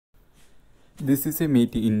This is a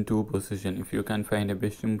mate in 2 position. If you can find a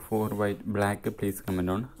best move for white black, please comment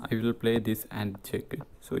on. I will play this and check.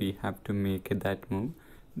 So you have to make that move.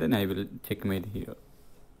 Then I will checkmate here.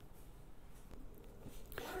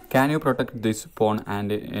 Can you protect this pawn and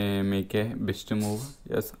make a best move?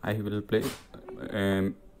 Yes, I will play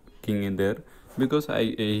king in there because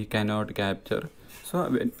I cannot capture.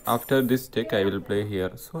 So after this check I will play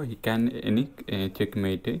here. So he can any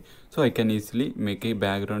checkmate. So I can easily make a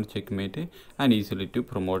background checkmate and easily to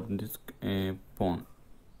promote this pawn.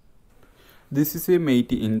 This is a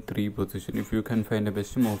mate in 3 position. If you can find a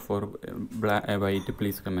best move for white,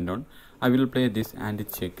 please comment on. I will play this and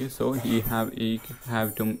check. So he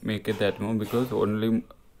have to make that move because only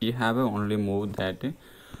he have only move that.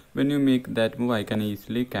 When you make that move, I can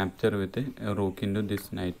easily capture with a rook into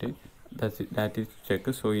this knight. That is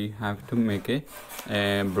check. So you have to make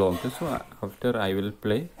a block. So after I will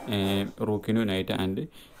play rook into knight and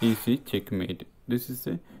easy checkmate. This is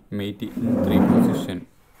a mate in 3 position.